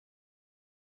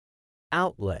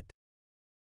Outlet.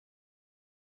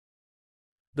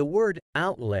 The word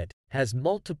outlet has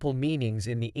multiple meanings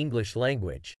in the English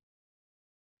language.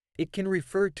 It can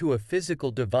refer to a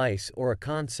physical device or a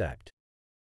concept.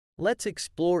 Let's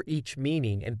explore each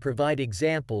meaning and provide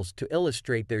examples to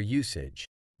illustrate their usage.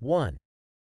 1.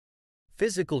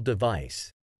 Physical device.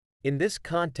 In this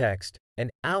context,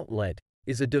 an outlet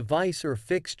is a device or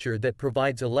fixture that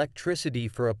provides electricity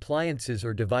for appliances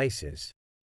or devices.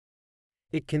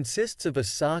 It consists of a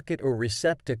socket or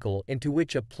receptacle into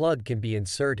which a plug can be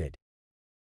inserted.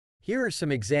 Here are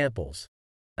some examples.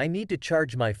 I need to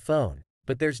charge my phone,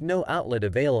 but there's no outlet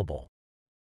available.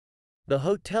 The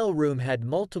hotel room had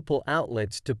multiple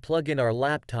outlets to plug in our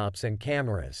laptops and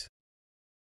cameras.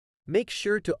 Make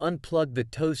sure to unplug the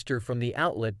toaster from the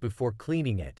outlet before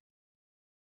cleaning it.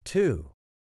 2.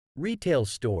 Retail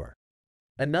store.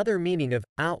 Another meaning of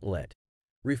outlet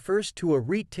refers to a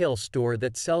retail store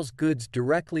that sells goods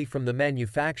directly from the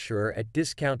manufacturer at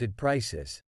discounted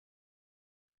prices.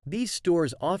 These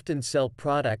stores often sell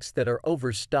products that are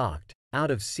overstocked, out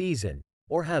of season,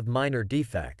 or have minor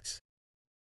defects.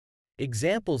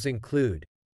 Examples include,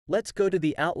 let's go to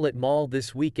the outlet mall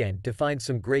this weekend to find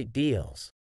some great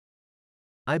deals.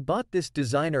 I bought this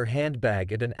designer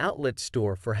handbag at an outlet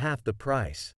store for half the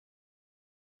price.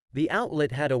 The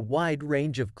outlet had a wide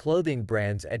range of clothing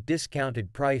brands at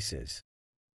discounted prices.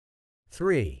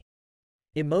 3.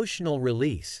 Emotional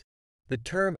release. The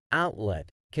term outlet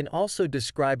can also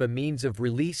describe a means of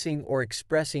releasing or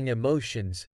expressing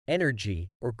emotions, energy,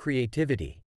 or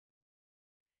creativity.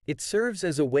 It serves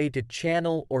as a way to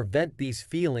channel or vent these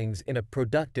feelings in a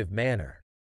productive manner.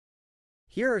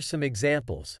 Here are some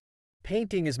examples.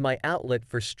 Painting is my outlet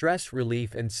for stress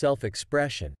relief and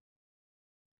self-expression.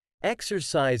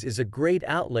 Exercise is a great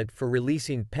outlet for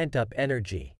releasing pent-up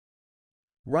energy.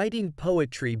 Writing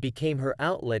poetry became her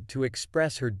outlet to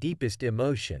express her deepest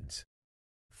emotions.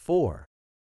 4.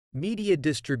 Media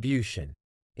distribution.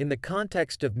 In the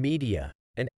context of media,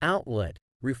 an outlet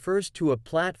refers to a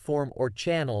platform or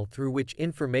channel through which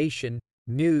information,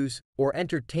 news, or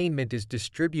entertainment is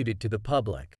distributed to the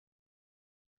public.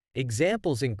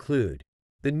 Examples include,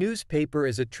 the newspaper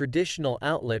is a traditional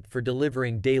outlet for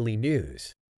delivering daily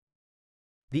news.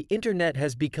 The internet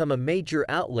has become a major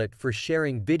outlet for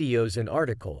sharing videos and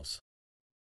articles.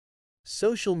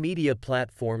 Social media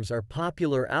platforms are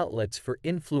popular outlets for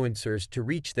influencers to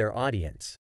reach their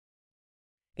audience.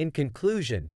 In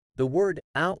conclusion, the word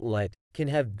outlet can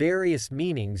have various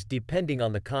meanings depending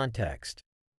on the context.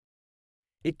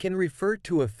 It can refer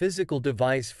to a physical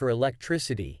device for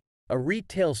electricity, a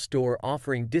retail store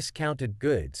offering discounted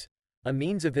goods, a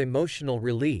means of emotional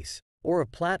release, or a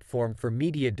platform for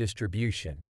media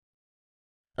distribution.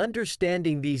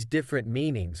 Understanding these different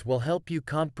meanings will help you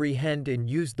comprehend and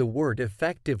use the word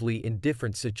effectively in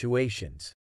different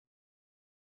situations.